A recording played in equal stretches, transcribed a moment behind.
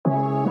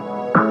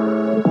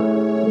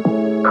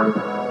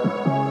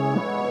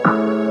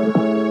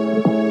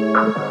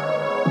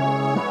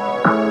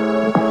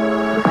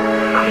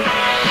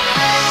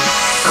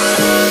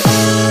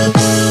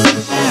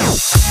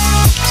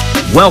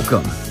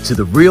Welcome to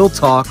the Real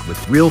Talk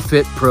with Real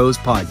Fit Pros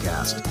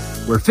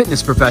podcast, where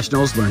fitness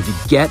professionals learn to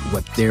get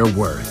what they're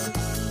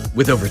worth.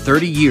 With over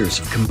 30 years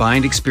of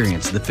combined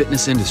experience in the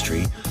fitness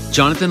industry,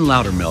 Jonathan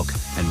Loudermilk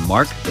and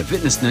Mark the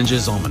Fitness Ninja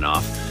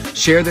Zalmanoff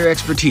share their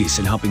expertise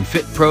in helping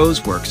fit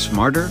pros work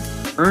smarter,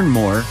 earn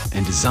more,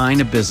 and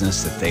design a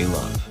business that they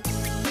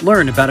love.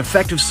 Learn about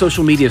effective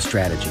social media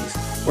strategies,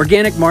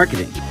 organic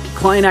marketing,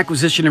 client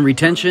acquisition and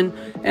retention,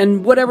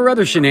 and whatever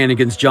other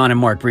shenanigans John and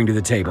Mark bring to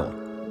the table.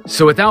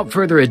 So without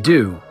further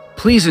ado,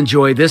 please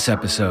enjoy this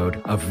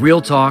episode of Real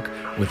Talk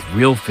with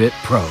Real Fit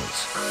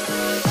Pros.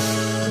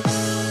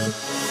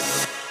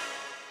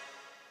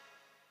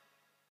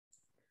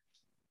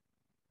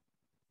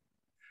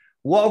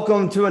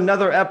 Welcome to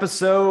another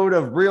episode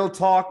of Real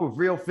Talk with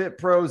Real Fit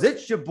Pros.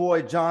 It's your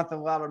boy,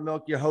 Jonathan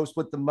Loudermilk, your host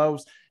with the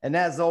most. And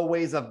as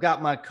always, I've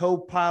got my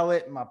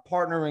co-pilot, my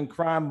partner in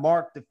crime,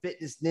 Mark the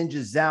Fitness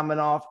Ninja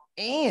Zalmanoff.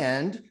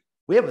 And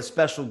we have a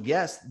special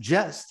guest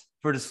just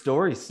for the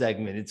story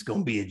segment. It's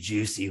going to be a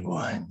juicy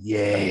one.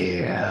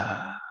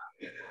 Yeah.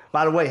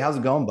 By the way, how's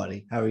it going,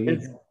 buddy? How are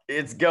you?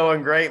 It's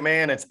going great,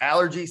 man. It's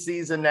allergy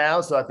season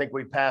now. So I think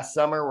we passed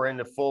summer. We're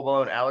into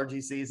full-blown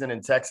allergy season in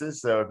Texas.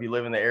 So if you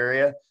live in the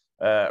area,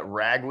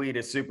 ragweed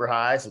is super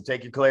high. So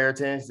take your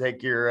Claritin,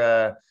 take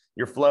your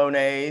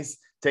Flonase,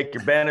 take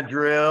your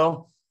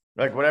Benadryl,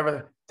 like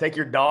whatever. Take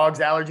your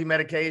dog's allergy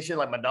medication.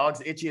 Like my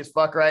dog's itchy as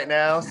fuck right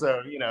now.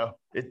 So, you know,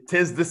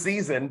 tis the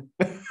season.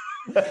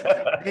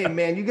 Hey,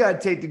 man, you got to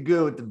take the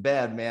good with the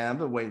bad, man. I've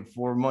been waiting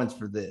 4 months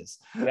for this.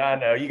 I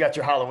know. You got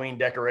your Halloween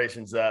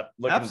decorations up.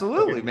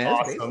 Absolutely, man.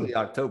 Awesome. It's basically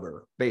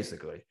October,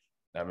 basically.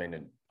 I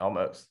mean,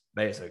 almost.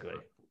 Basically.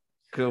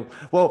 Cool.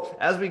 Well,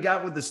 as we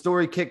got with the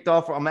story kicked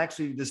off,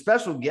 the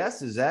special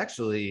guest is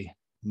actually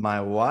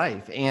my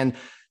wife. And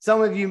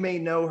some of you may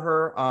know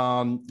her.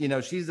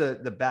 She's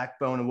the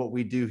backbone of what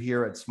we do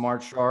here at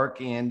Smart Shark.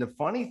 And the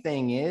funny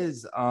thing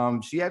is,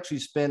 she actually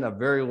spent a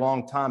very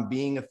long time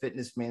being a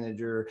fitness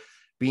manager,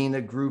 being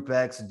a Group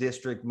X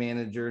district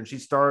manager. And she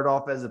started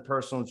off as a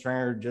personal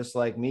trainer just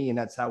like me. And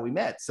that's how we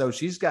met. So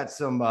she's got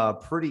some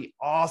pretty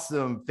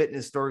awesome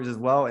fitness stories as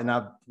well. And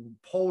I've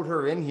pulled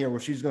her in here where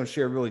she's going to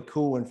share a really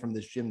cool one from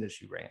this gym that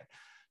she ran.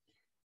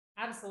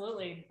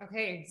 Absolutely.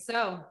 Okay.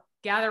 So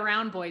gather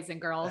around, boys and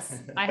girls.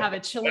 I have a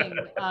chilling,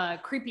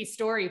 creepy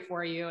story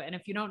for you. And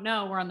if you don't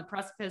know, we're on the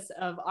precipice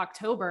of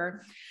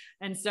October.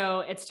 And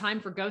so it's time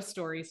for ghost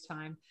stories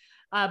time.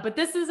 But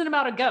this isn't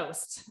about a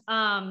ghost.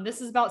 This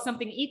is about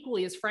something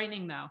equally as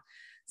frightening though.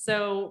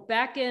 So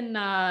back in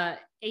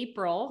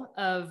April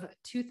of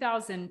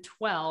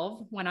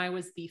 2012, when I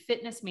was the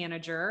fitness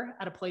manager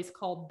at a place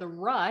called The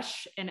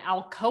Rush in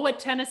Alcoa,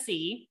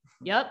 Tennessee.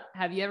 Yep.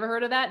 Have you ever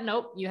heard of that?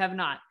 Nope, you have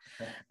not.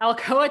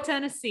 Alcoa,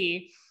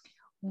 Tennessee.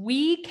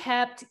 We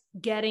kept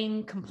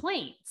getting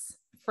complaints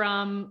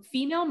from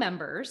female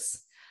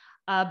members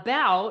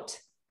about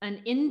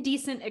an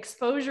indecent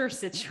exposure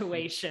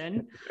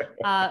situation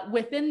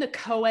within the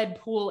co-ed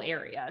pool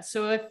area.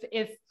 So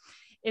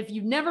if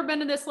you've never been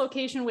to this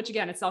location, which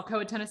again, it's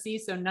Alcoa, Tennessee,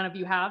 so none of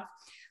you have,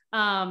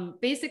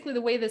 basically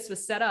the way this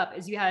was set up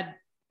is you had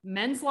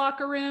men's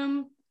locker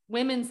room,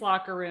 women's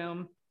locker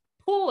room,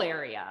 pool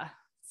area.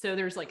 So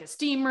there's like a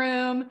steam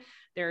room,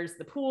 there's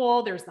the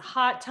pool, there's the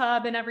hot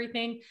tub and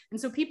everything. And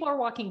so people are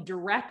walking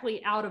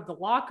directly out of the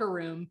locker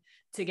room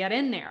to get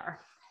in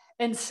there.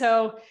 And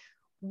so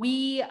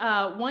we,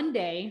 one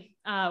day,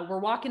 we're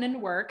walking into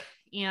work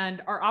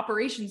and our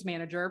operations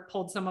manager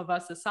pulled some of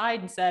us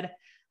aside and said,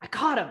 I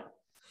caught him.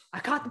 I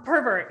caught the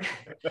pervert.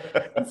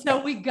 And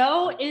so we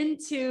go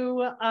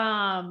into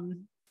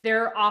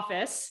their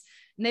office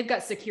and they've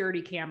got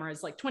security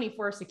cameras, like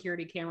 24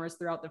 security cameras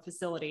throughout the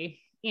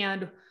facility.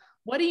 And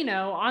what do you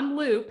know, on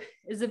loop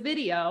is a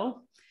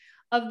video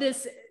of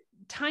this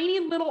tiny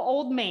little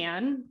old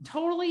man,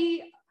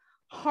 totally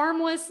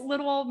harmless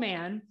little old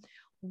man,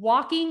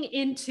 walking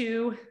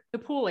into the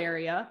pool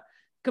area,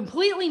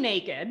 completely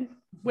naked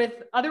with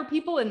other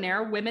people in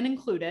there, women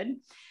included,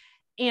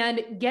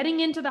 and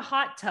getting into the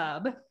hot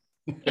tub.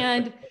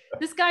 And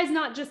this guy's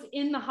not just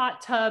in the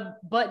hot tub,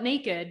 butt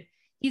naked.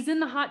 He's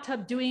in the hot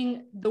tub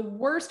doing the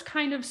worst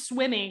kind of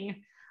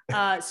swimming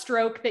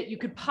stroke that you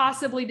could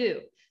possibly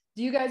do.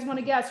 Do you guys want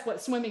to guess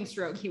what swimming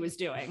stroke he was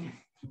doing?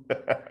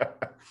 The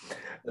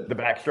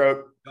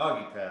backstroke?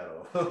 Doggy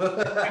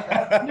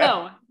paddle.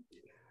 No.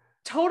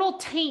 Total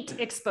taint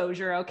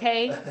exposure,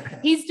 okay?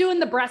 He's doing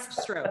the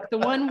breaststroke, the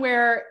one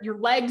where your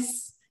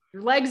legs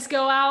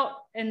go out.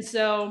 And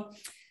so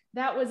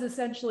that was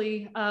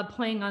essentially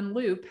playing on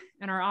loop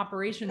in our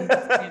operations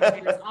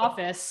manager's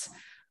office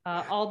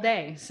all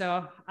day.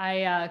 So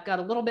I got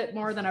a little bit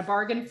more than I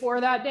bargained for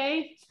that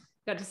day.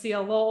 Got to see a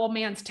little old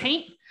man's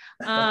taint.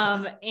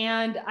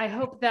 And I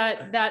hope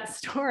that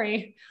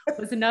story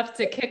was enough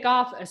to kick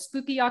off a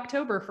spooky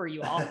October for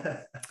you all.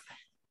 It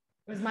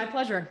was my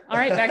pleasure. All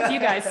right, back to you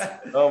guys.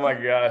 Oh my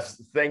gosh.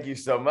 Thank you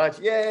so much.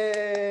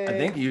 Yay. I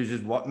think he was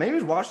just, maybe he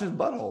was washing his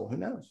butthole. Who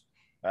knows?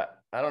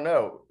 I don't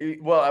know.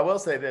 Well, I will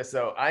say this.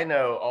 So I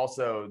know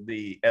also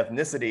the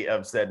ethnicity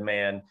of said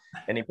man,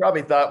 and he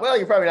probably thought, well,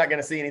 you're probably not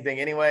going to see anything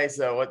anyway.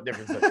 So what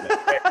difference does it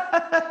make?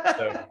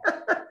 So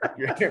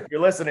if you're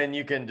listening,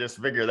 you can just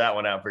figure that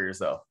one out for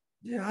yourself.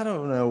 Yeah, I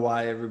don't know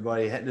why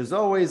there's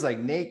always like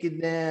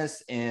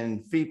nakedness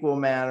and fecal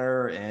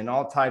matter and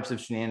all types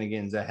of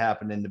shenanigans that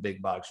happen in the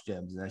big box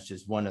gyms. And that's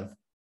just one of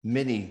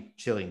many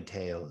chilling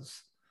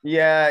tales.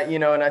 Yeah,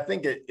 and I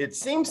think it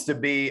seems to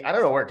be, I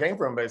don't know where it came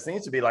from, but it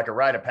seems to be like a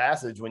rite of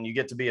passage. When you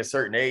get to be a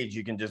certain age,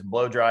 you can just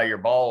blow dry your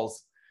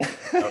balls.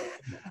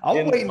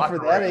 I'm waiting for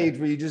that age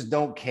where you just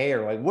don't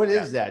care. Like, what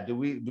is that?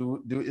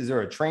 Is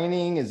there a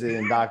training? Is it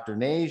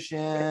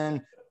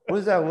indoctrination? What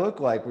does that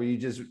look like where you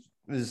just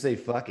say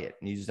fuck it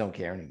and you just don't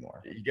care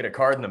anymore? You get a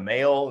card in the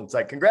mail. It's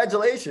like,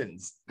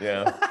 congratulations.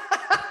 Yeah.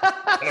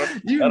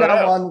 You've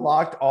now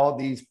unlocked all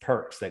these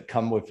perks that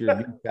come with your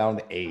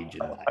newfound age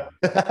in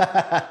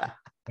life.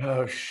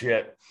 Oh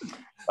shit.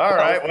 All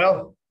right.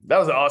 Well, that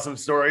was an awesome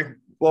story.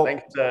 Well,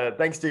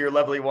 thanks to your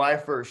lovely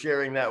wife for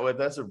sharing that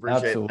with us.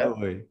 Appreciate it.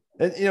 Absolutely.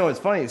 And, it's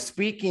funny.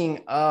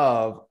 Speaking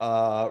of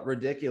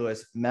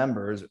ridiculous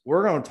members,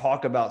 we're going to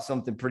talk about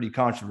something pretty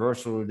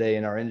controversial today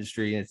in our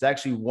industry. And it's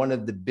actually one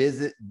of the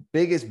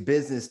biggest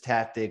business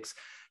tactics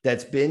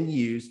that's been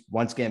used.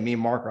 Once again, me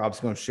and Mark are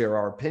obviously going to share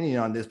our opinion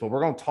on this, but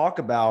we're going to talk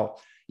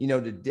about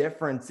the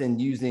difference in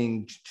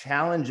using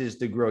challenges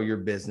to grow your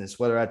business,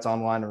 whether that's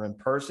online or in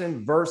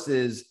person,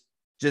 versus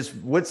just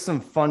what's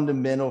some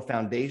fundamental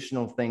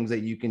foundational things that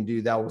you can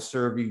do that will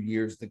serve you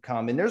years to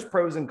come. And there's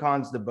pros and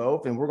cons to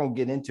both. And we're going to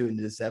get into it in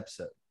this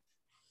episode.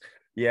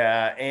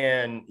 Yeah.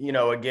 And,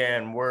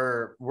 again,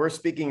 we're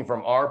speaking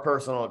from our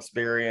personal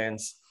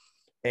experience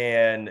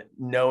and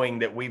knowing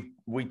that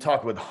we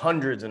talked with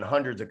hundreds and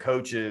hundreds of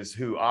coaches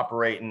who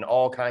operate in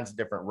all kinds of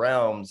different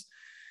realms.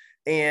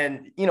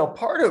 And,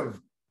 part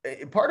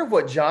of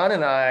what John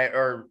and I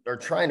are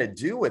trying to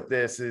do with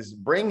this is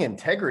bring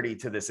integrity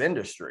to this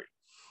industry.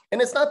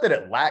 And it's not that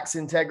it lacks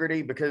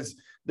integrity, because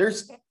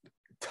there's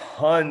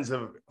tons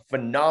of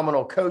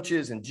phenomenal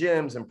coaches and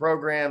gyms and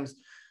programs,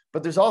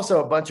 but there's also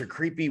a bunch of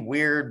creepy,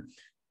 weird,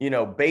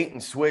 bait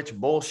and switch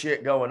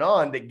bullshit going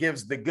on that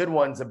gives the good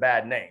ones a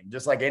bad name,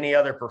 just like any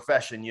other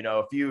profession.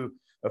 A few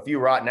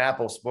rotten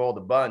apples spoil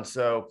the bunch.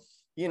 So,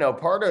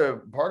 part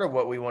of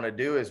what we want to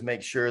do is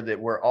make sure that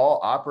we're all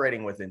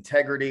operating with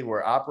integrity.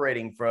 We're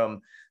operating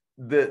from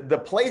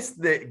the place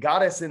that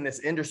got us in this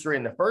industry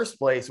in the first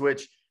place,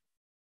 which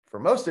for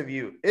most of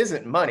you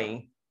isn't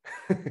money,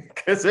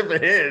 because if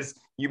it is,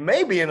 you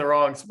may be in the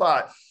wrong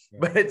spot.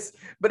 But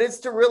it's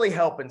to really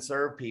help and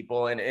serve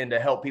people and to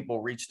help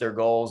people reach their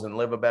goals and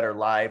live a better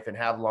life and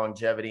have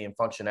longevity and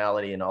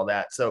functionality and all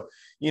that. So,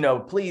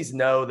 please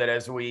know that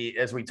as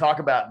we talk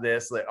about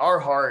this, that our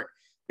heart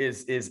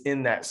is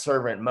in that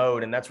servant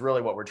mode. And that's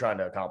really what we're trying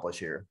to accomplish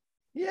here.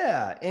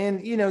 Yeah.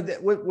 And,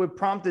 that what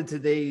prompted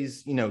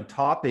today's,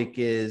 topic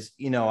is,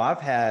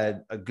 I've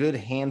had a good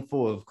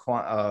handful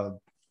of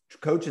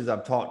coaches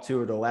I've talked to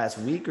over the last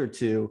week or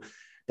two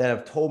that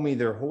have told me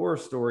their horror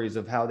stories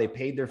of how they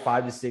paid their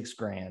 $5,000 to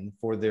 $6,000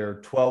 for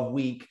their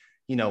 12-week,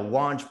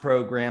 launch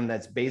program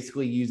that's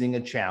basically using a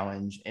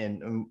challenge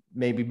and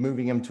maybe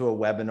moving them to a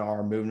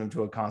webinar, moving them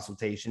to a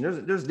consultation.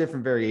 There's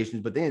different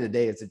variations, but at the end of the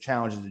day, it's a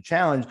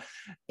challenge.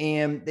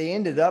 And they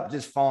ended up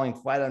just falling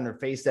flat on their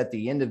face at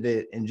the end of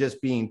it and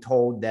just being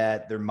told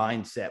that their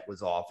mindset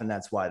was off. And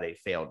that's why they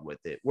failed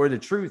with it. Where the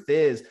truth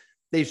is,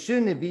 they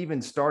shouldn't have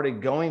even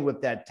started going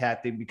with that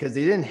tactic because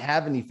they didn't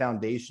have any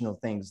foundational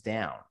things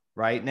down.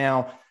 Right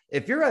now,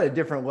 if you're at a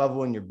different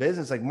level in your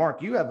business, like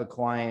Mark, you have a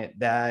client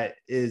that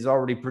is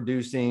already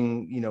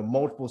producing,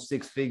 multiple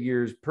six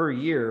figures per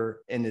year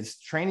in his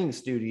training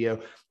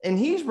studio, and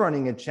he's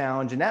running a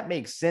challenge, and that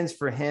makes sense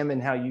for him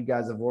and how you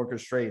guys have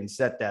orchestrated and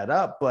set that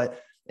up.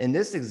 But in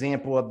this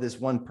example of this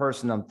one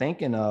person I'm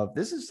thinking of,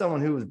 this is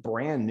someone who was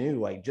brand new,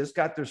 like just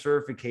got their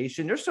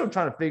certification. They're still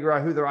trying to figure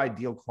out who their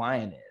ideal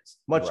client is,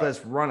 much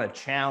less run a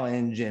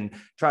challenge and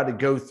try to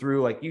go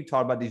through, like you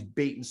talked about, these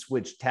bait and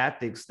switch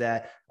tactics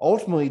that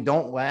ultimately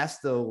don't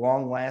last the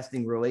long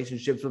lasting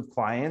relationships with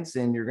clients.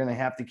 And you're going to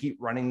have to keep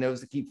running those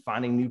to keep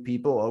finding new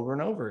people over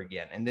and over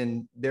again. And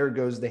then there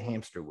goes the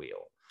hamster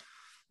wheel.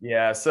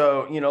 Yeah.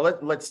 So,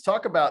 let's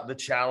talk about the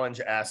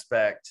challenge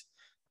aspect.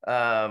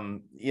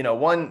 The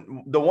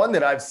one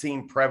that I've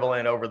seen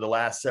prevalent over the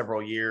last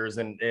several years,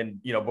 and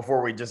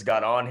before we just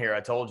got on here,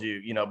 I told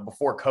you,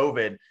 before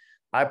COVID,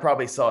 I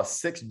probably saw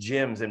 6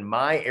 gyms in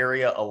my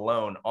area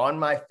alone on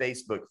my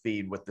Facebook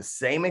feed with the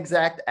same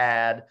exact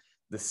ad,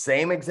 the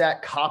same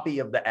exact copy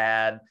of the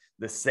ad,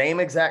 the same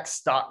exact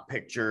stock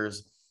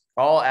pictures,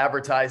 all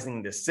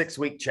advertising the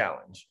 6-week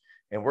challenge.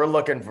 And we're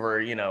looking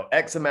for,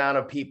 X amount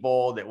of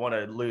people that want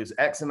to lose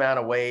X amount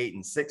of weight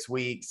in 6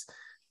 weeks,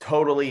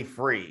 totally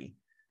free,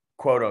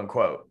 quote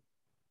unquote.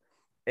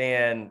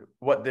 And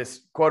what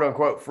this quote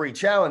unquote free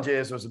challenge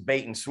was a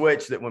bait and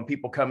switch that when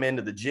people come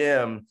into the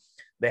gym,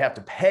 they have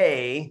to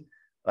pay,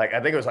 like, I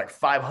think it was like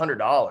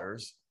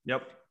 $500.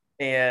 Yep.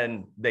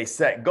 And they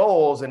set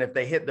goals. And if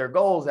they hit their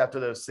goals after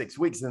those 6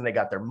 weeks, then they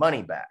got their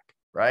money back.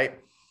 Right.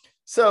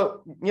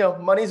 So,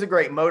 money's a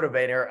great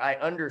motivator. I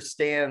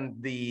understand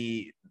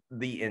the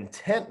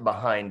intent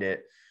behind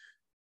it.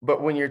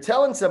 But when you're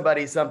telling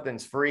somebody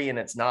something's free and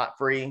it's not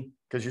free,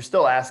 because you're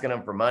still asking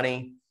them for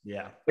money.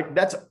 Yeah. Like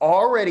that's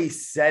already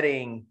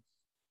setting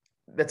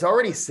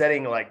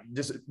like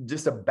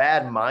just a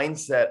bad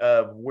mindset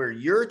of where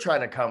you're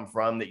trying to come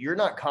from, that you're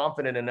not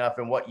confident enough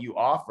in what you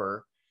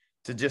offer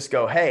to just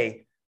go,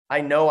 hey,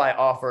 I know I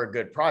offer a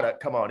good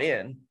product, come on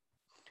in.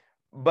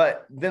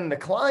 But then the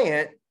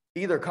client,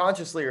 either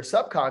consciously or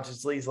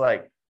subconsciously, is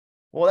like,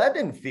 well, that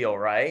didn't feel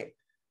right.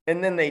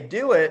 And then they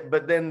do it,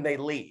 but then they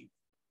leave.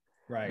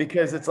 Right.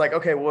 Because it's like,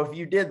 okay, well, if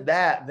you did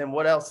that, then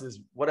what else is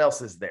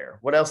there?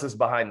 What else is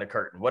behind the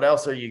curtain? What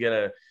else are you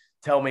going to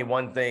tell me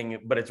one thing,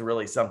 but it's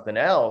really something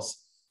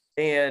else?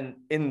 And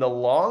in the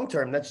long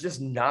term, that's just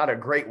not a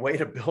great way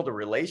to build a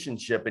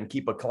relationship and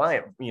keep a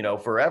client,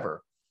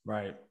 forever.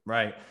 Right.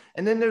 Right.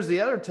 And then there's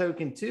the other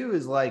token too,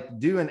 is like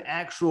do an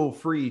actual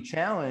free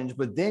challenge,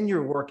 but then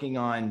you're working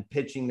on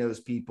pitching those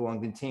people and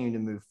continuing to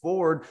move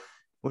forward,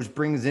 which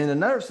brings in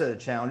another set of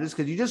challenges,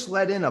 because you just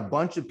let in a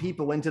bunch of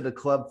people into the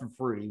club for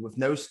free with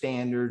no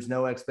standards,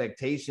 no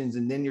expectations.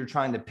 And then you're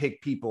trying to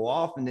pick people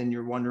off. And then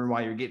you're wondering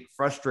why you're getting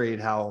frustrated,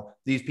 how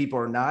these people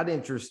are not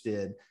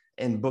interested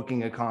in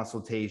booking a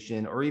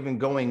consultation or even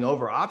going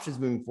over options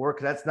moving forward,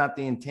 because that's not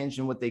the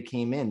intention what they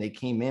came in. They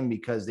came in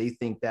because they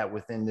think that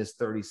within this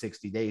 30,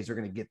 60 days, they're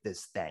going to get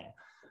this thing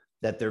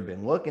that they've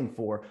been looking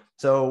for.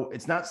 So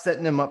it's not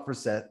setting them up for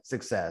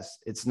success.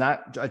 It's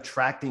not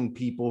attracting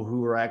people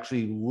who are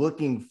actually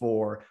looking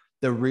for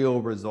the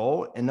real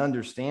result, and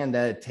understand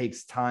that it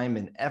takes time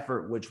and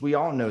effort, which we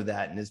all know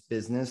that in this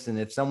business. And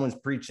if someone's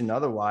preaching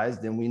otherwise,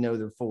 then we know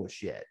they're full of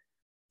shit.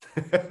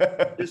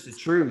 Just the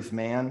truth,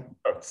 man.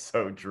 That's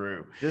so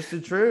true. Just the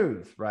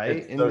truth, right?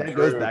 It's and so that true.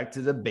 goes back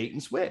to the bait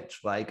and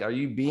switch. Like, are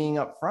you being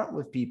upfront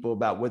with people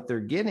about what they're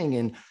getting?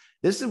 And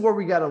this is where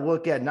we got to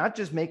look at not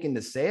just making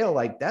the sale.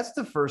 Like, that's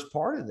the first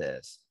part of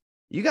this.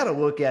 You got to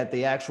look at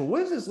the actual,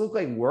 what does this look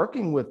like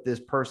working with this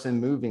person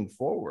moving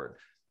forward?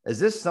 Is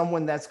this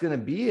someone that's going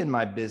to be in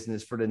my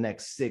business for the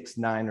next 6,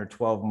 9, or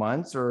 12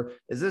 months? Or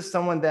is this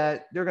someone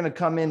that they're going to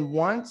come in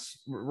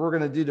once, we're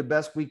going to do the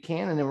best we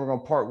can, and then we're going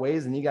to part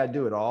ways, and you got to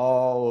do it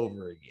all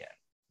over again?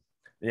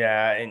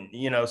 Yeah.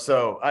 And,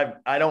 so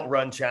I don't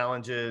run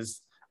challenges.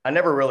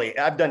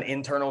 I've done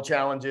internal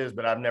challenges,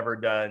 but I've never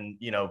done,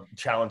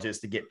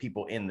 challenges to get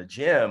people in the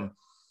gym.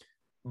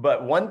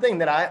 But one thing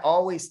that I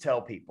always tell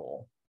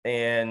people,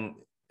 and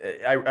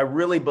I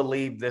really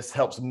believe this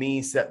helps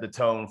me set the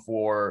tone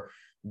for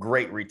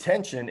great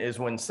retention, is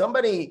when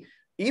somebody,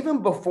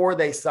 even before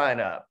they sign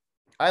up,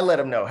 I let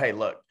them know, hey,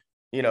 look,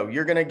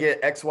 you're going to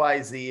get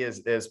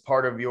XYZ as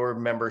part of your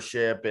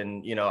membership.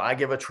 And, I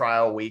give a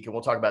trial week, and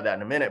we'll talk about that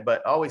in a minute,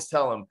 but I always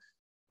tell them,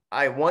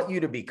 I want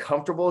you to be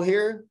comfortable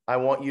here. I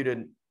want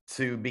you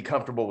to be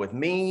comfortable with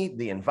me,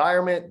 the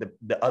environment,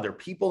 the other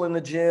people in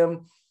the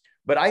gym,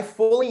 but I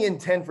fully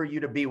intend for you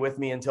to be with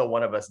me until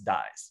one of us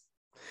dies.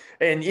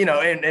 And,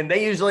 and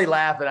they usually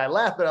laugh, and I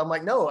laugh, but I'm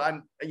like, no,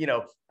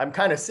 I'm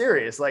kind of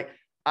serious. Like,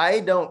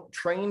 I don't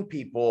train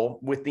people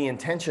with the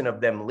intention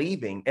of them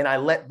leaving. And I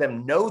let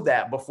them know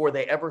that before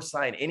they ever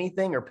sign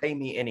anything or pay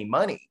me any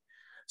money.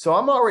 So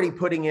I'm already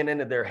putting it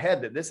into their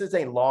head that this is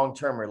a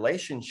long-term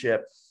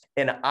relationship,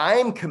 and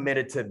I'm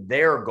committed to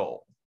their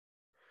goal,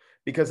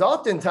 because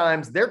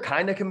oftentimes they're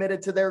kind of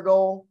committed to their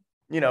goal.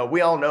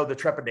 We all know the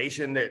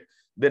trepidation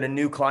that a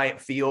new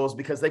client feels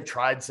because they've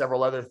tried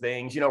several other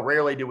things.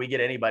 Rarely do we get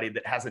anybody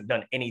that hasn't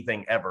done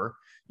anything ever.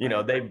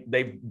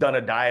 They've done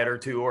a diet or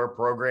two, or a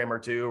program or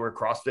two, or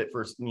CrossFit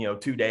for,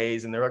 2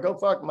 days, and they're like, oh,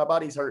 fuck, my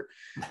body's hurt.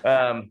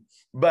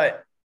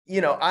 But,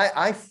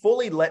 I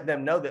fully let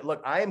them know that,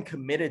 look, I am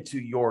committed to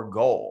your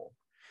goal,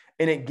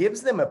 and it gives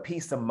them a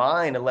peace of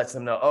mind and lets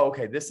them know, oh,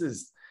 okay, this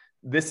is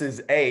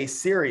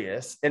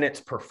serious, and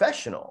it's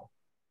professional.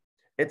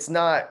 It's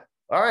not,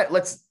 all right,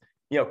 let's,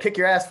 kick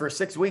your ass for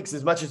 6 weeks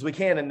as much as we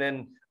can, and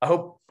then I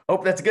hope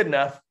that's good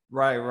enough.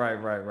 Right.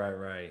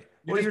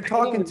 Well, you're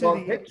talking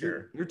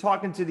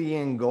to the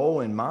end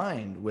goal in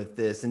mind with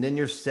this, and then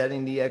you're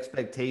setting the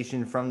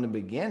expectation from the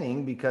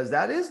beginning, because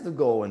that is the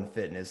goal in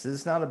fitness.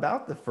 It's not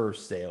about the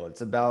first sale.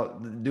 It's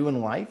about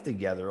doing life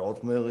together.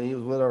 Ultimately,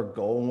 is what our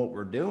goal and what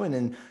we're doing.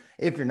 And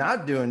if you're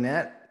not doing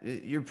that,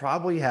 you're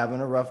probably having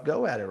a rough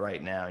go at it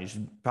right now. You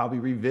should probably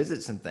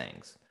revisit some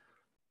things.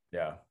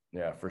 Yeah,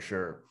 for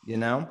sure.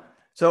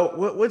 So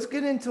let's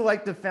get into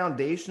like the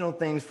foundational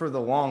things for the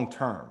long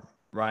term,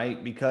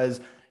 right? Because,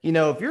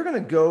 if you're going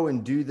to go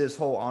and do this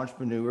whole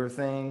entrepreneur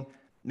thing,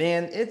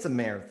 man, it's a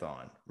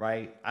marathon,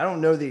 right? I don't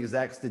know the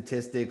exact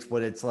statistics,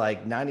 but it's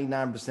like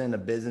 99%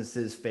 of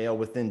businesses fail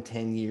within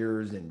 10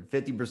 years and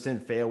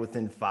 50% fail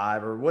within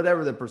 5, or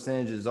whatever the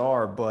percentages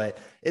are, but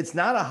it's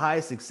not a high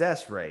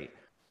success rate.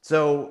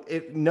 So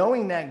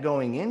knowing that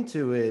going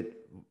into it,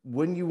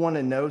 wouldn't you want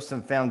to know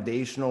some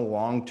foundational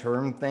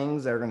long-term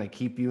things that are going to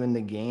keep you in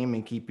the game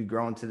and keep you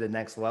growing to the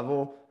next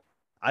level?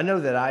 I know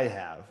that I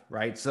have,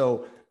 right?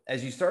 So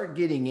as you start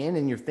getting in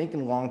and you're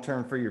thinking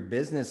long-term for your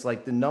business,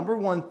 like the number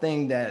one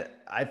thing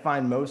that I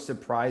find most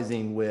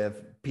surprising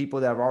with people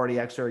that have already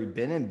actually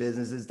been in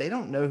business is they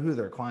don't know who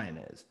their client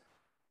is.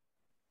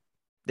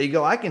 They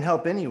go, I can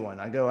help anyone.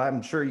 I go,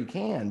 I'm sure you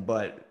can,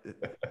 but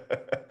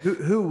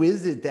who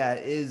is it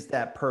that is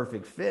that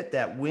perfect fit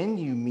that when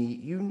you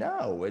meet,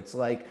 it's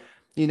like,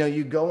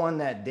 you go on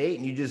that date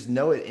and you just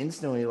know it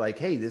instantly, like,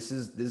 hey,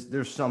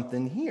 there's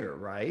something here,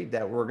 right?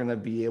 That we're going to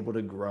be able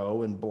to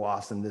grow and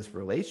blossom this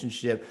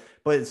relationship.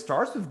 But it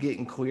starts with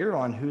getting clear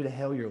on who the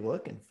hell you're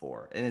looking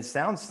for. And it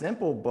sounds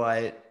simple,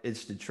 but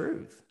it's the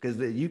truth, because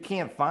you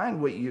can't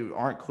find what you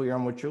aren't clear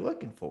on what you're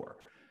looking for.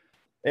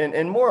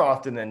 And more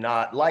often than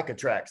not, like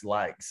attracts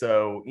like.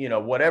 So,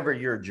 whatever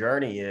your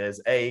journey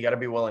is, you got to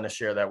be willing to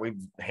share that.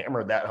 We've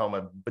hammered that home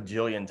a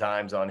bajillion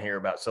times on here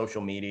about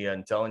social media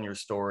and telling your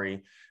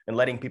story and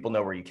letting people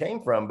know where you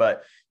came from.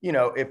 But,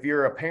 if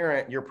you're a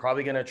parent, you're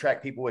probably going to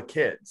attract people with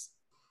kids.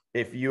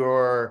 If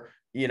you're,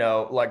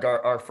 like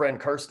our friend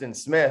Kirsten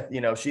Smith,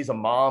 she's a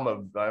mom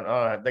of,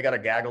 they got a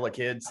gaggle of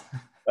kids.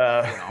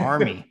 An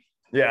army.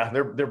 Yeah,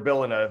 they're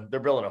building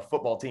a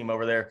football team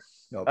over there.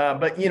 Nope.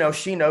 But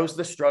she knows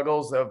the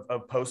struggles of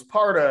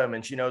postpartum,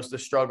 and she knows the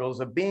struggles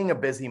of being a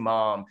busy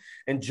mom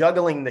and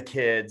juggling the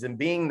kids and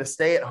being the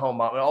stay-at-home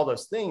mom and all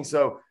those things.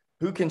 So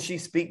who can she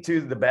speak to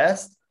the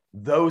best?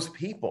 Those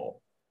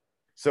people.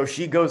 So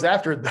she goes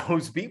after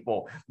those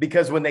people,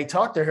 because when they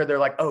talk to her, they're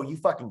like, oh, you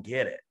fucking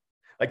get it.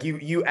 Like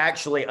you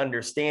actually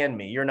understand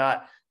me. You're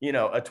not,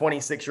 a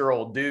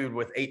 26-year-old dude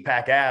with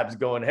 8-pack abs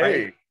going,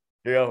 hey, right.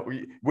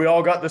 We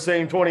all got the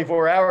same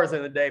 24 hours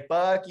in the day.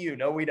 Fuck you.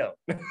 No, we don't.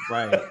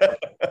 Right.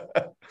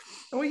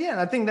 Well, yeah. And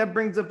I think that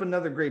brings up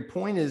another great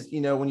point is,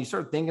 when you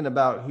start thinking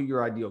about who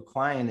your ideal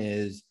client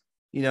is,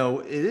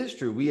 it is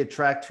true. We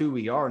attract who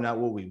we are, not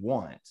what we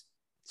want.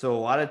 So a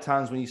lot of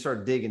times when you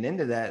start digging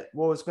into that,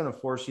 well, it's going to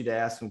force you to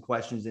ask some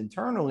questions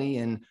internally.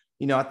 And,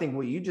 I think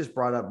what you just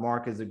brought up,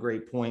 Mark, is a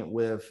great point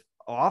with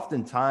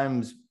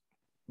oftentimes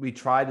we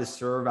try to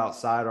serve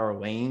outside our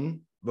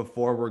lane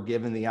before we're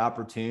given the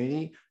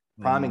opportunity.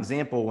 Prime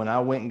example, when I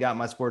went and got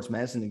my sports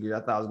medicine degree, I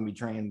thought I was going to be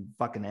training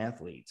fucking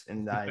athletes,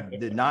 and I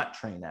did not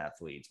train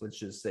athletes. Let's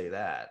just say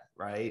that,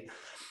 right?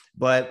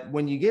 But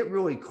when you get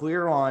really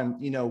clear on,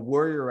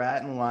 where you're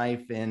at in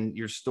life and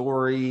your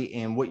story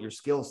and what your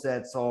skill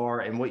sets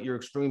are and what you're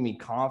extremely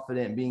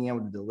confident in being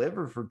able to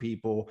deliver for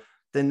people,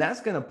 then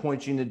that's going to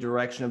point you in the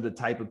direction of the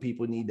type of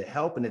people you need to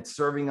help. And it's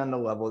serving on the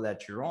level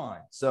that you're on.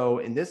 So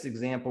in this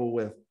example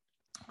with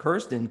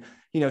Kirsten,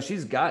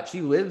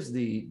 she lives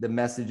the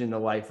message in the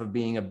life of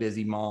being a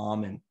busy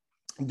mom and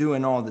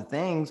doing all the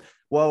things.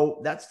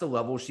 Well, that's the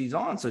level she's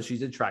on. So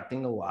she's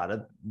attracting a lot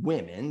of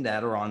women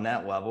that are on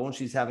that level, and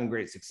she's having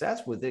great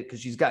success with it because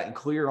she's gotten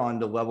clear on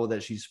the level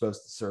that she's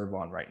supposed to serve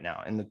on right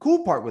now. And the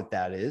cool part with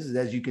that is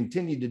as you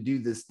continue to do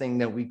this thing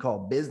that we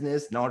call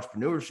business and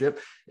entrepreneurship,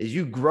 is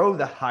you grow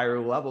the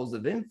higher levels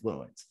of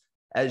influence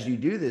as you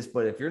do this.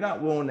 But if you're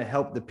not willing to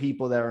help the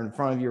people that are in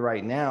front of you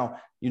right now,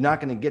 you're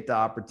not going to get the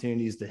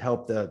opportunities to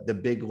help the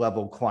big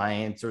level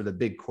clients or the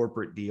big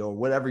corporate deal,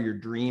 whatever your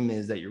dream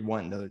is that you're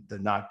wanting to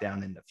knock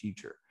down in the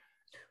future.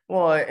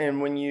 Well, and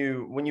when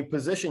you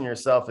position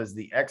yourself as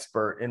the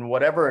expert in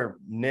whatever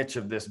niche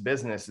of this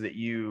business that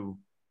you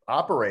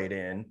operate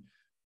in,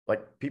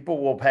 like,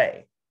 people will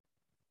pay.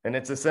 And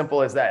it's as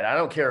simple as that. I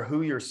don't care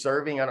who you're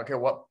serving. I don't care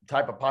what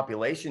type of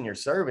population you're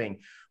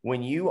serving.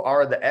 When you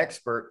are the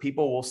expert,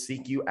 people will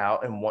seek you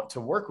out and want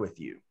to work with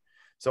you.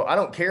 So I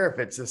don't care if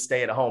it's a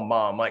stay-at-home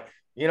mom. Like,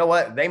 you know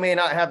what? They may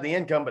not have the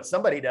income, but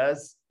somebody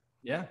does.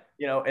 Yeah.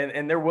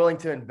 And they're willing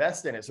to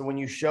invest in it. So when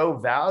you show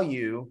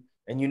value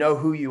and you know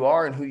who you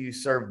are and who you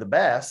serve the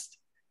best,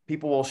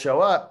 people will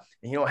show up,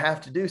 and you don't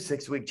have to do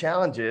 6-week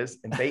challenges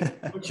and bait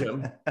and coach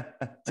them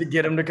to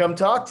get them to come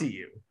talk to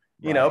you,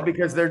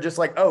 because they're just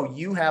like, oh,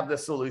 you have the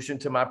solution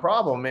to my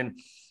problem. And,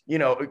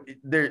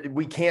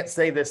 we can't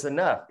say this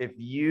enough. If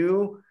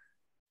you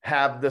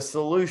have the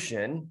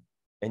solution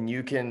and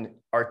you can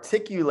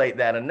articulate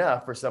that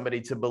enough for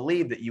somebody to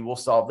believe that you will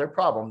solve their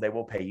problem, they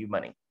will pay you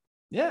money.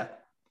 Yeah.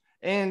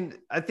 And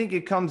I think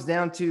it comes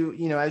down to,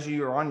 as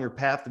you're on your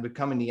path to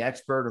becoming the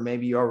expert, or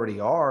maybe you already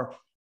are,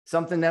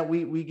 something that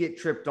we get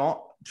tripped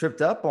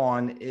up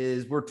on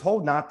is we're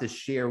told not to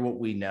share what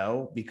we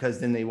know, because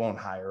then they won't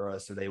hire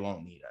us or they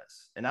won't need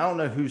us. And I don't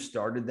know who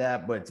started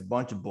that, but it's a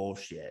bunch of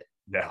bullshit.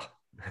 Yeah.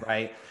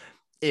 Right.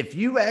 If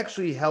you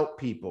actually help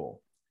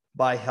people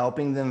by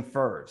helping them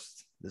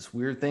first, this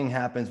weird thing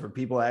happens where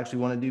people actually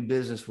want to do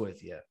business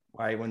with you,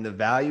 right? When the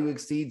value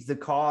exceeds the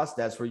cost,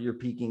 that's where you're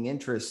piquing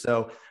interest.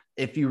 So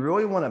if you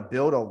really want to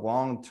build a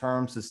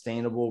long-term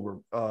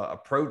sustainable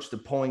approach to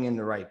pulling in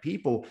the right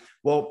people,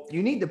 well,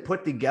 you need to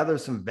put together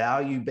some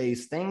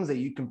value-based things that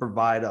you can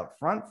provide up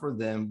front for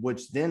them,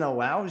 which then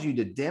allows you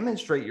to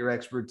demonstrate your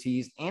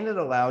expertise, and it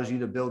allows you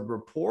to build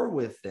rapport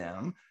with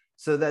them,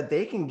 so that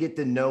they can get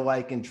to know,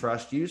 like, and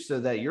trust you, so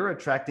that you're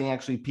attracting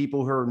actually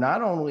people who are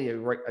not only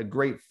a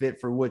great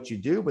fit for what you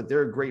do, but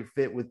they're a great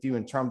fit with you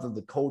in terms of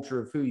the culture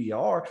of who you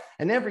are.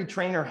 And every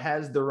trainer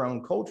has their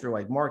own culture.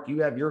 Like Mark,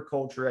 you have your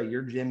culture at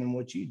your gym and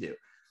what you do.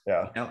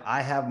 Yeah. You know,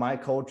 I have my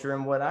culture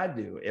and what I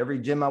do. Every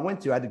gym I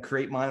went to, I had to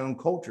create my own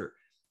culture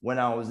when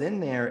I was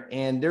in there.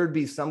 And there'd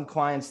be some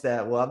clients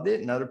that loved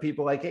it and other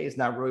people like, hey, it's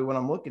not really what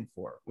I'm looking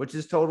for, which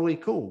is totally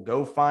cool.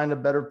 Go find a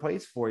better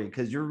place for you,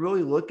 because you're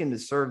really looking to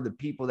serve the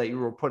people that you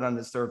were put on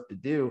this earth to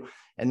do.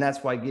 And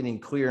that's why getting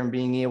clear and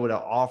being able to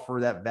offer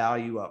that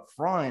value up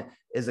front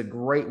is a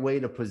great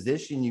way to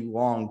position you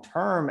long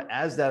term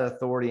as that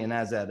authority and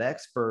as that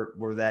expert,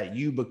 where that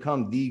you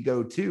become the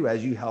go-to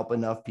as you help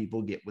enough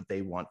people get what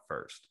they want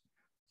first.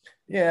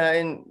 Yeah.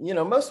 And, you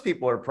know, most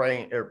people are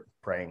praying.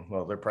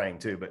 Well, they're praying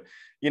too, but,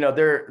 you know,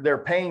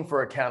 they're paying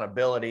for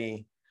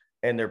accountability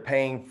and they're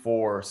paying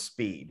for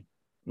speed.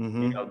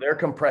 Mm-hmm. You know, they're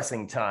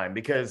compressing time,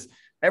 because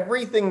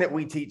everything that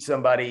we teach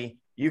somebody,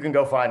 you can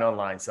go find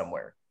online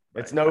somewhere.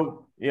 Right. It's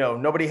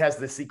nobody has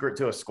the secret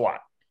to a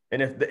squat.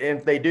 And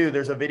if they do,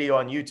 there's a video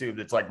on YouTube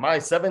that's like my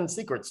 7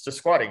 secrets to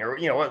squatting, or,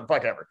 you know,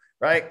 whatever.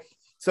 Right.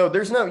 So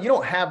you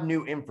don't have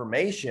new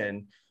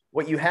information.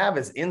 What you have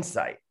is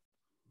insight.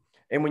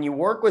 And when you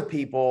work with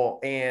people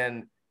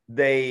and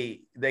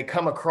they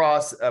come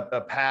across a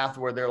path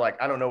where they're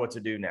like, I don't know what to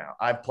do now.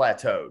 I've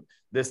plateaued.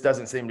 This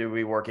doesn't seem to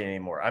be working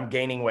anymore. I'm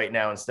gaining weight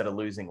now instead of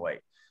losing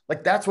weight.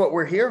 Like, that's what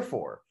we're here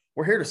for.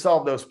 We're here to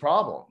solve those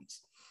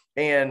problems.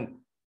 And,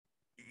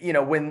 you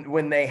know,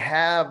 when they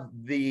have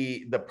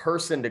the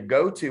person to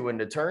go to and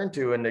to turn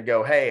to and to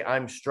go, hey,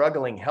 I'm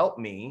struggling, help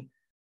me.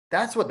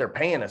 That's what they're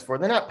paying us for.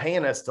 They're not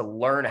paying us to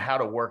learn how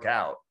to work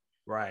out.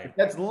 Right.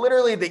 That's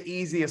literally the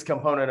easiest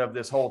component of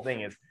this whole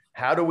thing, is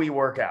how do we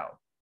work out?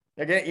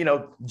 Again, you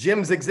know,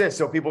 gyms exist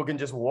so people can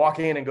just walk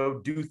in and go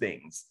do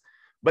things,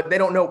 but they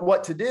don't know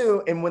what to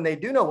do. And when they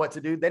do know what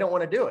to do, they don't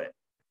want to do it.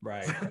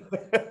 Right.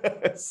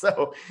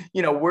 So,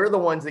 you know, we're the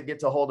ones that get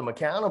to hold them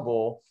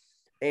accountable.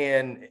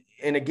 And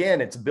again,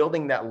 it's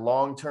building that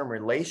long-term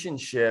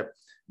relationship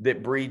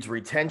that breeds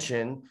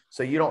retention.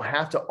 So you don't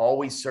have to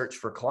always search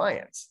for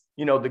clients.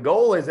 You know, the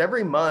goal is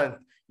every month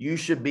you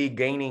should be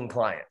gaining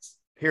clients,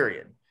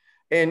 period.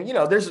 And, you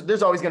know,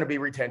 there's always going to be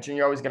retention.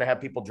 You're always going to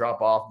have people drop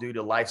off due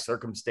to life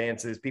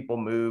circumstances, people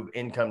move,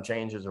 income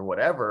changes or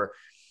whatever,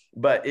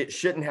 but it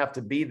shouldn't have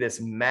to be this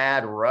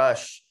mad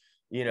rush,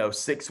 you know,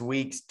 6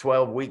 weeks,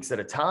 12 weeks at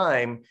a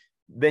time.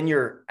 Then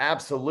you're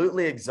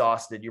absolutely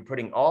exhausted. You're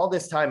putting all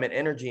this time and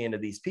energy into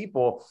these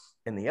people.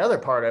 And the other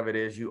part of it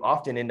is you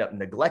often end up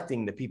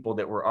neglecting the people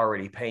that were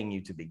already paying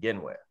you to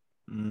begin with.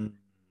 Mm.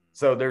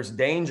 So there's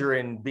danger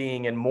in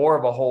being in more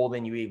of a hole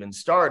than you even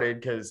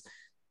started, because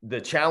the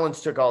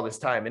challenge took all this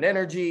time and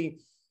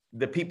energy.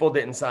 The people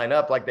didn't sign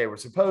up like they were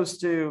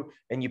supposed to.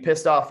 And you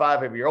pissed off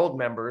 5 of your old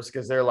members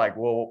because they're like,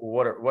 well,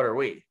 what are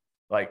we?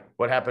 Like,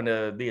 what happened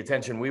to the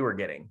attention we were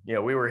getting? You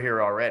know, we were here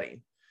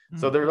already. Mm-hmm.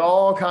 So there's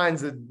all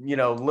kinds of, you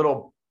know,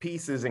 little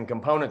pieces and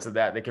components of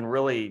that can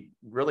really,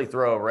 really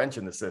throw a wrench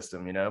in the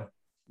system, you know?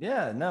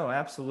 Yeah, no,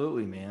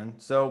 absolutely, man.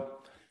 So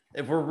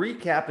if we're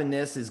recapping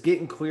this, is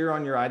getting clear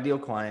on your ideal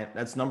client.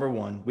 That's number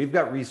one. We've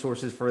got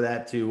resources for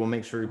that too. We'll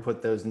make sure we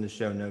put those in the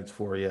show notes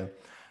for you.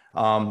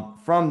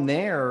 From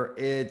there,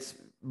 it's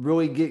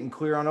really getting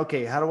clear on,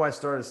 okay, how do I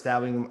start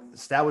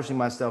establishing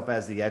myself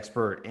as the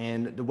expert?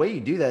 And the way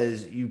you do that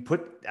is you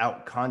put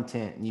out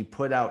content and you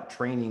put out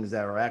trainings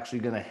that are actually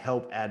going to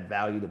help add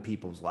value to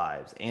people's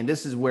lives. And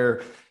this is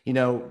where, you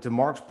know, to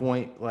Mark's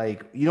point,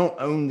 like, you don't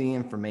own the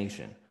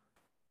information.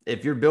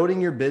 If you're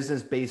building your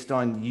business based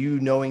on you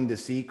knowing the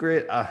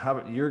secret,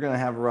 you're going to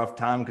have a rough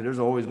time, because there's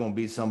always going to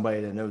be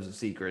somebody that knows the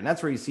secret. And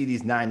that's where you see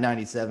these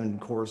 $997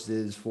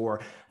 courses for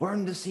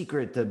learn the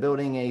secret to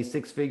building a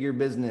 6-figure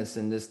business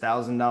in this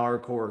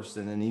 $1,000 course.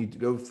 And then you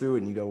go through it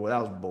and you go, well,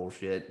 that was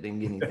bullshit.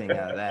 Didn't get anything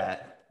out of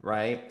that.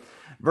 Right.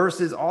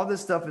 Versus all this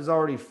stuff is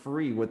already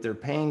free. What they're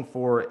paying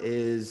for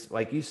is,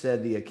 like you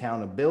said, the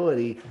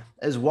accountability,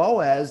 as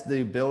well as the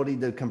ability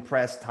to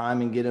compress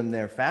time and get them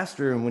there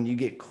faster. And when you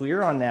get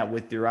clear on that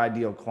with your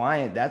ideal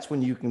client, that's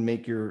when you can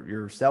make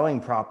your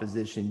selling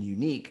proposition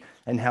unique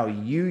and how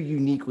you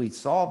uniquely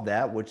solve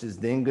that, which is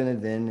then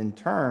going to in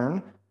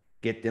turn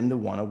get them to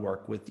want to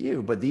work with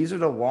you. But these are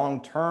the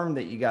long term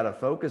that you got to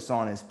focus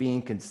on, is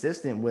being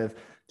consistent with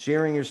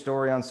sharing your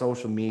story on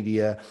social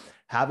media,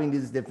 having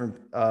these different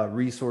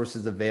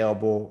resources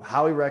available.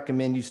 Highly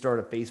recommend you start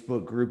a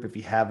Facebook group if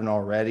you haven't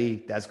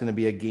already. That's going to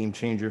be a game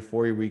changer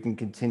for you, where you can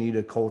continue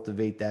to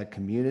cultivate that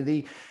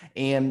community.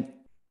 And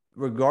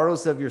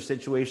regardless of your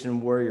situation,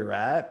 where you're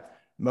at,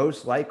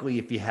 most likely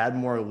if you had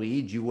more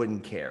leads, you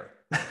wouldn't care.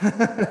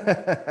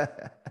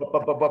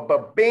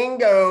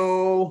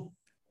 Bingo.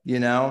 You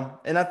know,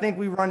 and I think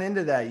we run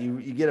into that. You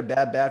get a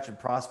bad batch of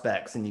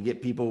prospects and you get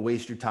people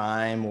waste your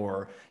time,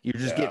 or you're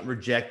just getting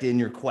rejected and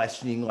you're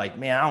questioning, like,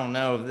 man, I don't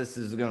know if this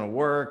is going to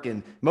work.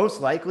 And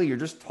most likely you're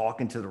just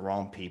talking to the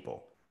wrong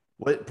people.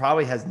 What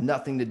probably has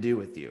nothing to do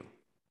with you.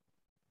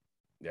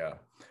 Yeah.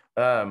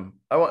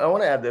 I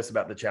want to add this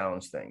about the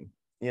challenge thing.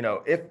 you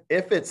know,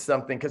 if it's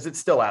something, because it's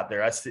still out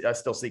there, I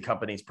still see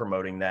companies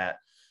promoting that.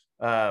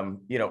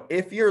 You know,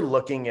 if you're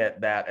looking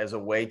at that as a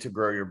way to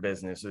grow your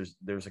business,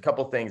 there's a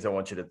couple things I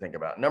want you to think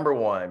about. Number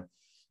one,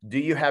 do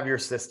you have your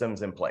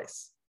systems in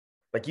place?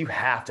 Like, you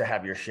have to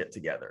have your shit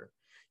together.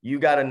 You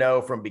got to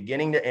know from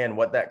beginning to end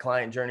what that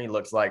client journey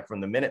looks like from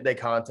the minute they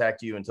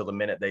contact you until the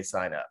minute they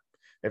sign up.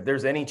 If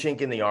there's any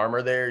chink in the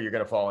armor there, you're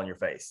going to fall on your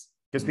face,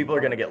 because people are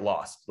going to get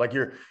lost. Like,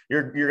 you're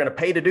going to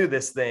pay to do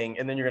this thing,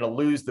 and then you're going to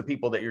lose the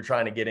people that you're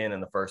trying to get in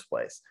the first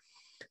place.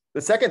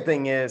 The second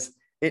thing is,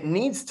 it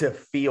needs to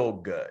feel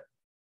good.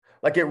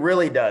 Like, it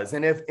really does.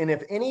 And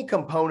if any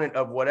component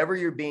of whatever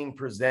you're being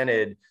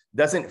presented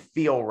doesn't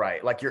feel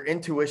right, like your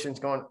intuition's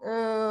going,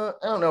 I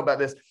don't know about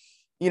this.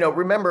 You know,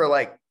 remember,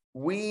 like,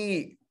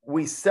 we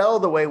sell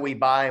the way we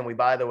buy, and we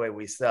buy the way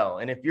we sell.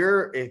 And if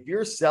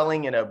you're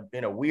selling in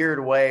a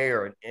weird way,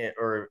 or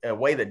a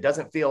way that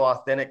doesn't feel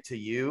authentic to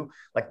you,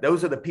 like,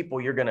 those are the people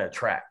you're going to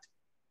attract.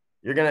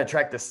 You're going to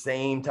attract the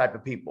same type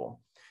of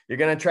people. You're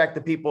going to attract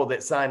the people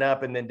that sign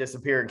up and then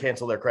disappear and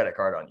cancel their credit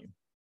card on you.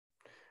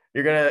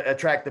 You're going to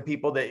attract the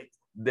people that,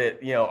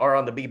 you know, are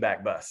on the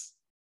be-back bus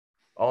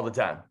all the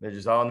time. They're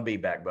just on the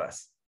be-back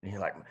bus. And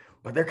you're like,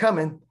 but they're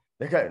coming.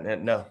 They're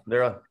coming. No,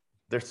 they're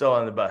still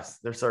on the bus.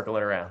 They're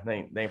circling around.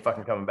 They ain't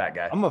fucking coming back,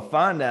 guys. I'm going to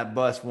find that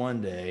bus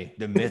one day,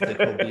 the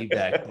mythical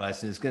be-back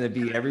bus. And it's going to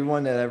be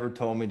everyone that ever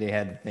told me they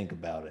had to think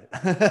about it.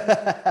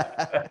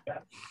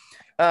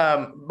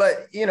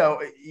 But, you know,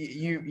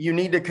 you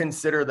need to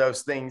consider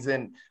those things.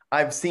 And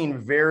I've seen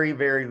very,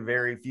 very,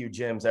 very few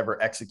gyms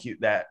ever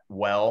execute that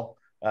well.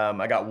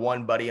 I got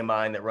one buddy of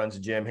mine that runs a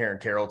gym here in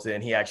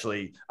Carrollton.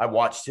 I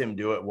watched him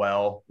do it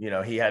well. You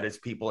know, he had his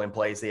people in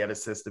place. He had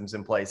his systems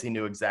in place. He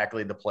knew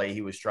exactly the play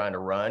he was trying to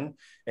run,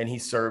 and he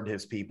served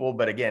his people.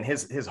 But again,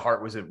 his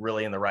heart was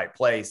really in the right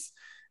place.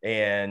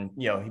 And,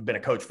 you know, he'd been a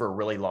coach for a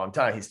really long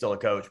time. He's still a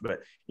coach, but,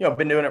 you know,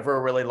 been doing it for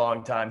a really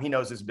long time. He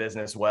knows his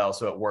business well,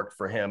 so it worked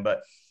for him. But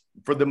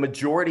for the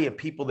majority of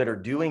people that are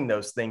doing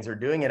those things, are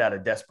doing it out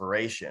of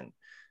desperation,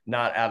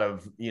 not out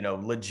of, you know,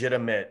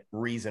 legitimate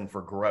reason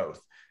for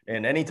growth.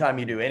 And anytime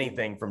you do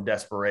anything from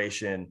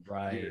desperation,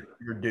 right,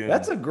 you're doomed.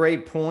 That's a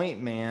great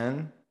point,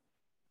 man.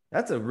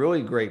 That's a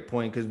really great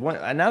point. Because now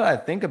that I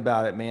think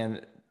about it,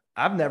 man,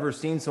 I've never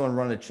seen someone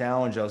run a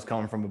challenge that was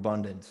coming from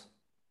abundance.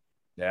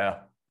 Yeah.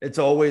 It's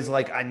always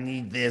like, I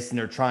need this, and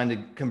they're trying to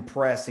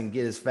compress and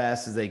get as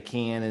fast as they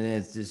can, and then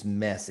it's just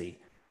messy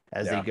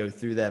as they go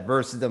through that.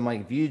 Versus, I'm like,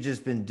 if you've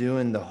just been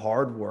doing the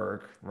hard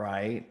work,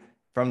 right,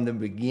 from the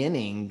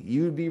beginning,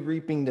 you would be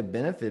reaping the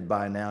benefit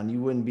by now, and you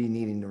wouldn't be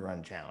needing to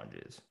run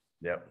challenges.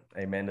 Yep.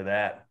 Amen to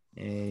that.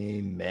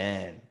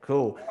 Amen.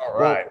 Cool. All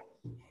right.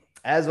 Well,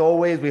 as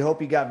always, we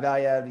hope you got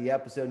value out of the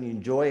episode and you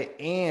enjoy it.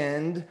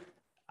 And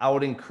I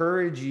would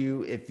encourage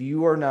you, if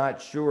you are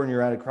not sure and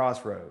you're at a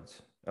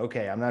crossroads,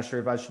 okay, I'm not sure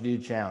if I should do a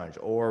challenge,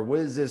 or what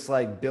is this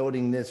like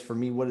building this for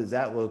me? What does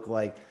that look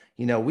like?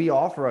 You know, we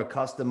offer a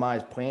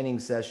customized planning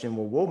session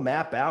where we'll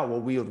map out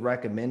what we would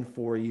recommend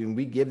for you, and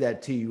we give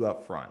that to you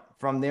up front.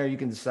 From there, you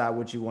can decide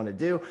what you want to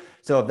do.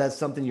 So if that's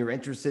something you're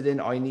interested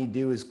in, all you need to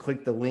do is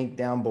click the link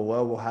down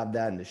below. We'll have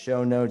that in the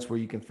show notes where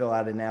you can fill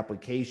out an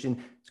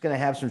application. It's going to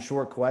have some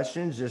short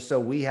questions just so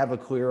we have a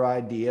clear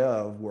idea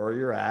of where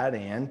you're at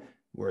and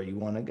where you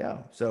want to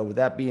go. So with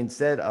that being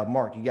said,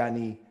 Mark, you got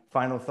any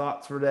final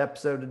thoughts for the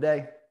episode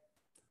today?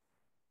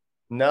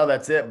 No,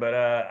 that's it. But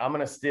I'm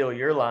going to steal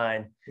your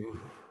line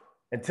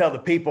and tell the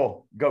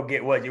people, go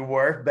get what you're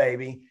worth,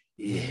 baby.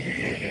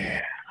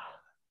 Yeah.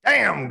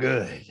 Damn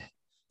good.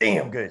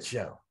 Damn good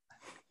show.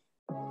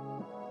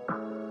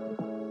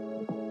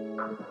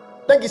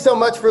 Thank you so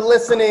much for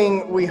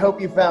listening. We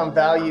hope you found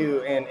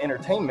value and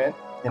entertainment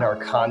in our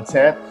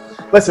content.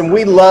 Listen,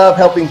 we love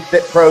helping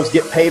fit pros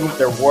get paid what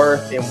they're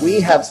worth, and we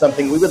have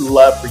something we would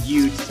love for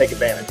you to take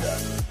advantage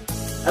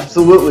of.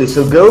 Absolutely.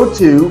 So go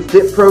to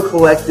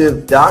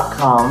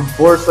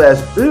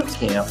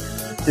fitprocollective.com/bootcamp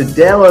to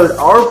download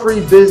our free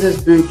business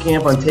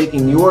bootcamp on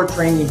taking your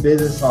training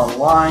business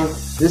online.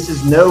 This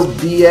is no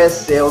BS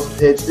sales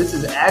pitch. This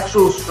is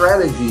actual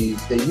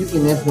strategies that you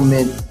can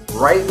implement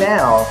right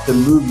now to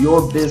move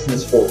your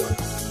business forward.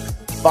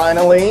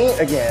 Finally,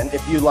 again,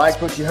 if you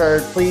liked what you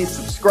heard, please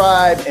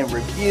subscribe and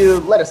review.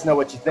 Let us know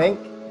what you think.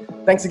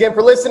 Thanks again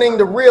for listening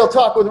to Real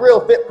Talk with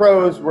Real Fit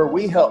Pros, where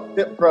we help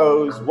fit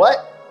pros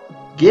what?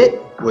 Get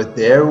what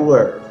they're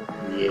worth.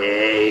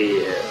 Yeah.